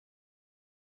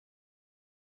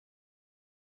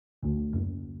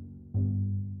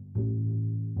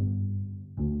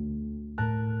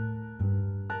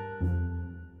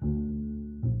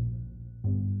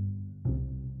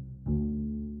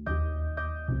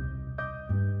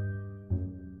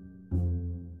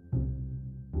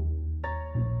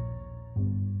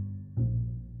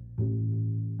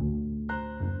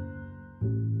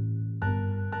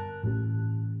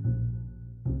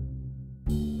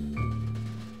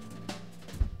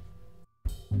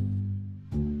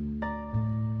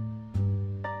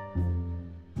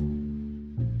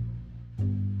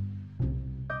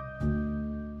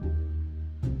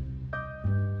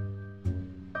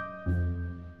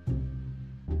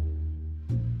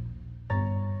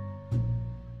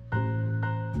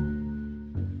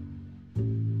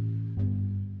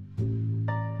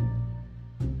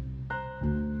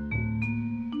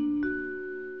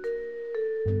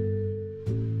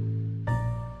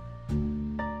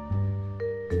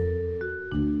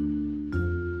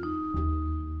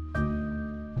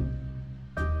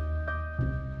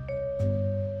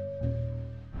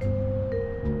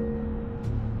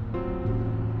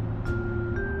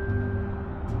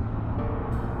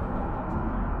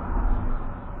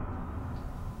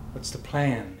What's the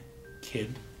plan,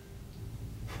 kid?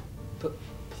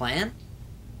 Plan?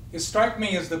 You strike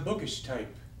me as the bookish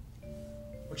type.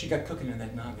 What you got cooking in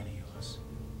that noggin of yours?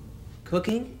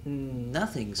 Cooking?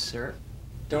 Nothing, sir.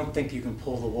 Don't think you can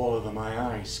pull the wool over my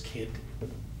eyes, kid.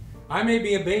 I may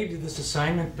be a babe to this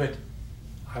assignment, but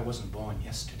I wasn't born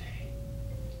yesterday.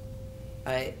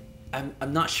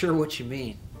 I'm not sure what you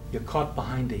mean. You're caught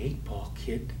behind the 8-ball,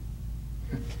 kid.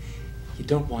 You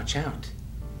don't watch out,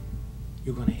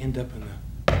 you're gonna end up in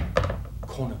the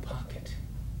corner pocket.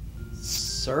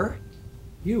 Sir?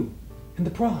 You and the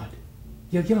broad.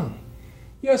 You're young.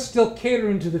 You're still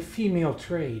catering to the female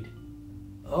trade.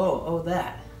 Oh,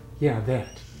 that. Yeah,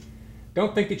 that.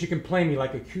 Don't think that you can play me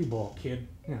like a cue ball, kid.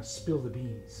 Now, spill the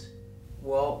beans.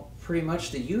 Well, pretty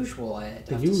much the usual, I have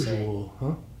to say. The usual,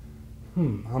 huh?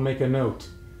 I'll make a note.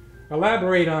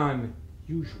 Elaborate on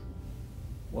usual.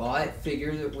 Well, I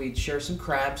figured that we'd share some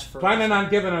crabs first. Planning on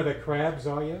giving her the crabs,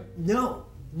 are you? No.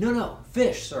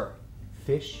 Fish, sir.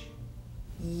 Fish?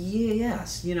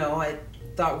 Yes. You know, I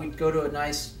thought we'd go to a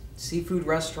nice seafood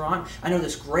restaurant. I know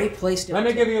this great place downtown.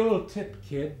 Let me give you a little tip,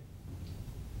 kid.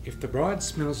 If the broad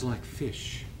smells like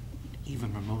fish,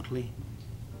 even remotely,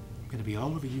 I'm gonna be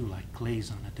all over you like glaze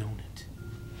on a donut.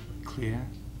 Clear?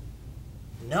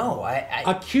 No,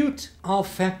 Acute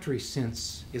olfactory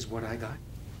sense is what I got.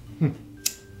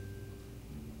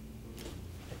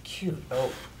 Acute?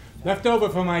 Oh. Left over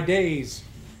from my days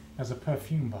as a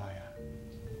perfume buyer.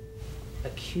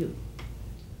 Acute?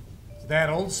 Is that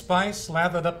Old Spice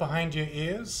lathered up behind your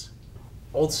ears?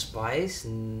 Old Spice?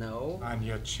 No. On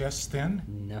your chest, then?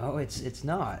 No, it's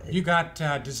not. You got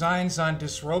designs on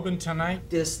disrobing tonight?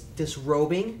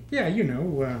 Disrobing? Yeah, you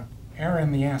know,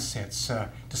 airing the assets,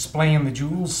 displaying the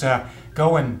jewels,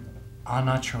 going au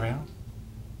naturel.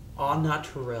 Au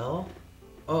naturel?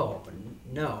 Oh,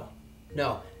 no.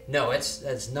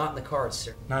 It's not in the cards,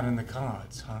 sir. Not in the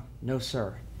cards, huh? No,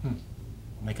 sir.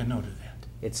 Make a note of that.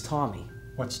 It's Tommy.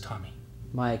 What's Tommy?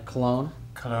 My cologne.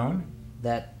 Cologne?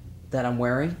 That I'm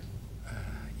wearing?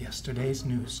 Yesterday's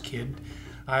news, kid.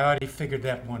 I already figured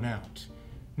that one out.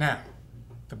 Now,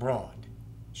 the broad.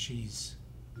 She's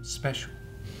special.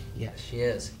 Yes, she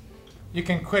is. You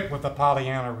can quit with the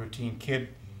Pollyanna routine, kid.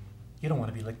 You don't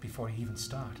want to be licked before you even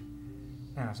start.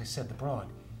 Now, as I said, the broad.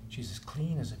 She's as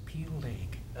clean as a peeled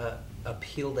egg. A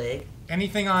peeled egg?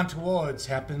 Anything untowards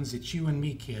happens, it's you and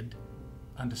me, kid.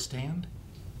 Understand?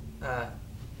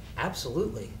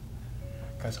 Absolutely.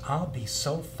 'Cause I'll be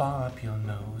so far up your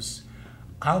nose,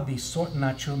 I'll be sorting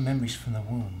out your memories from the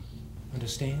womb.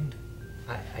 Understand?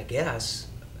 I guess.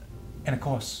 And of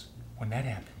course, when that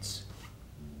happens,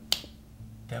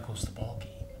 there goes the ball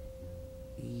game.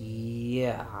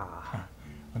 Yeah.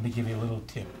 Let me give you a little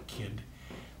tip, kid.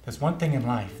 There's one thing in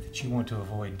life that you want to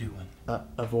avoid doing.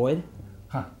 Avoid?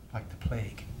 Like the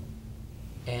plague.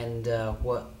 And,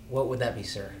 what would that be,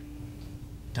 sir?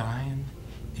 Dying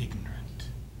ignorant.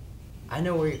 I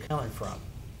know where you're coming from.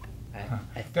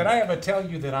 Did I ever tell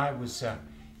you that I was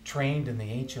trained in the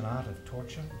ancient art of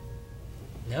torture?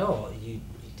 No, you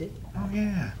did. Oh,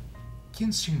 yeah.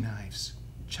 Ginsu knives,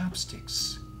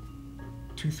 chopsticks,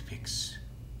 toothpicks,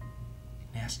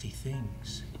 nasty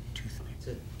things, toothpicks.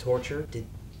 Torture?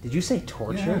 Did you say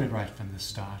torture? You heard it right from the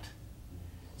start.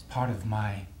 It's part of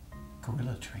my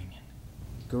guerrilla training.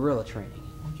 Guerrilla training?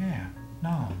 Oh, yeah.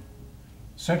 Nam.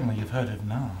 Certainly you've heard of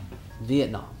Nam.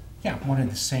 Vietnam. Yeah, one and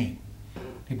the same.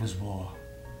 It was war.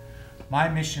 My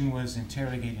mission was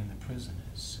interrogating the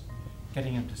prisoners,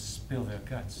 getting them to spill their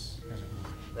guts, as it were.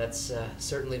 That's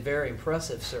certainly very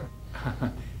impressive, sir.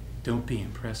 Don't be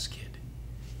impressed, kid.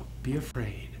 Be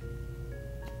afraid.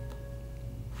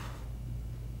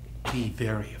 Be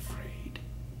very afraid.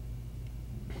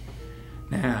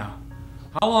 Now,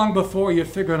 how long before you're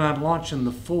figuring on launching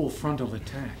the full frontal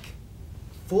attack?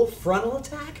 Full frontal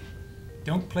attack?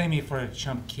 Don't play me for a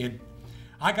chump, kid.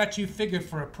 I got you figured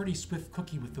for a pretty swift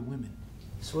cookie with the women.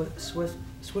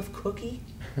 Swift cookie?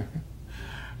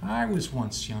 I was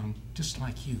once young, just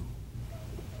like you.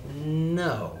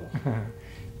 No.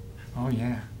 Oh,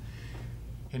 yeah.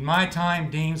 In my time,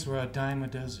 dames were a dime a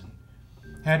dozen.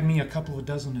 Had me a couple of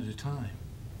dozen at a time.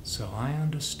 So I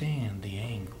understand the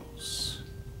angles.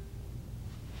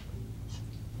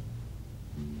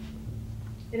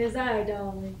 It is I,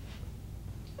 darling.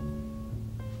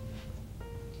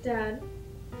 Dad,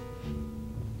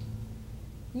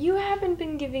 you haven't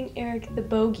been giving Eric the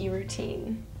bogey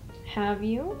routine, have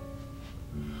you?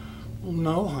 Well,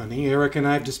 no, honey. Eric and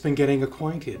I have just been getting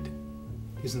acquainted.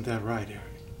 Isn't that right,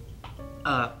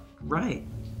 Eric? Right.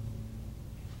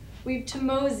 We've to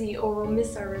mosey or we'll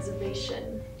miss our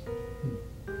reservation.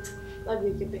 Love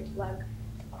you, you big plug.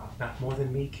 Not more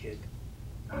than me, kid.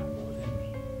 Not more than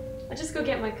me. I'll just go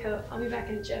get my coat. I'll be back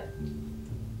in a jiff.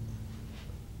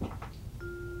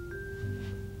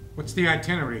 What's the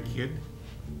itinerary, kid?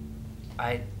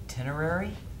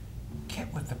 Itinerary?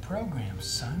 Get with the program,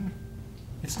 son.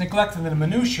 It's neglecting the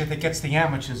minutia that gets the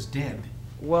amateurs dead.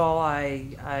 Well,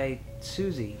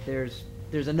 Susie, there's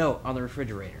a note on the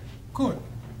refrigerator. Good.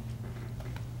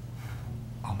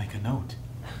 I'll make a note.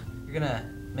 You're gonna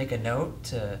make a note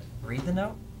to read the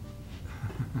note?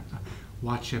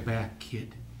 Watch your back,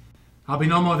 kid. I'll be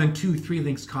no more than 2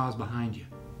 3-link cars behind you.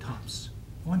 Tops.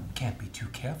 One can't be too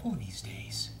careful these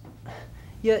days.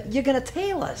 You're gonna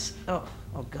tail us. Oh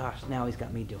gosh, now he's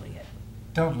got me doing it.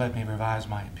 Don't let me revise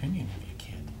my opinion of you,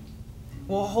 kid.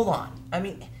 Well, hold on. I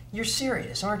mean, you're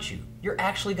serious, aren't you? You're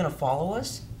actually gonna follow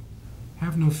us?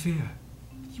 Have no fear.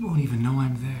 You won't even know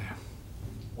I'm there.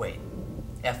 Wait,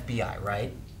 FBI,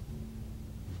 right?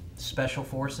 Special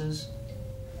Forces?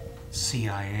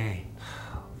 CIA.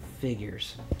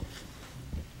 Figures.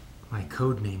 My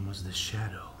code name was the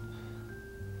Shadow.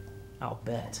 I'll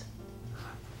bet.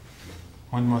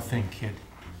 One more thing, kid.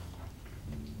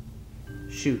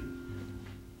 Shoot.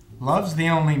 Love's the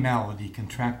only malady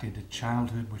contracted at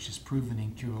childhood which is proven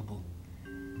incurable.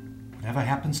 Whatever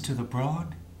happens to the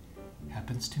broad,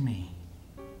 happens to me.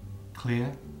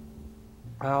 Clear?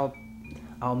 I'll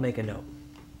make a note.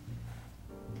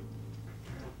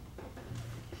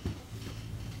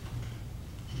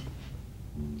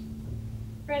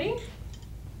 Ready?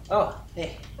 Oh,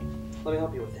 hey. Let me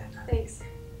help you with that. Thanks.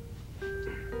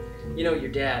 You know, your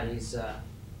dad, he's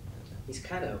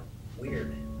kind of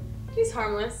weird. He's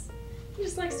harmless. He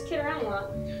just likes to kid around a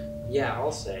lot. Yeah,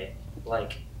 I'll say.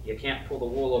 Like, you can't pull the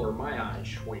wool over my eyes,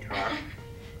 sweetheart.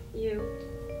 You.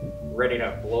 Ready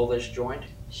to blow this joint?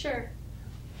 Sure.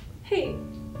 Hey,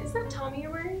 is that Tommy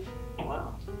you're wearing?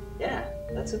 Wow. Yeah,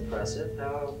 that's impressive.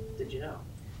 How did you know?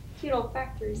 Cute old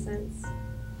factory sense.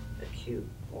 Cute.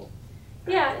 Well,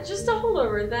 Yeah, just a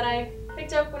holdover that I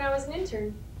picked up when I was an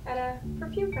intern at a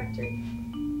perfume factory.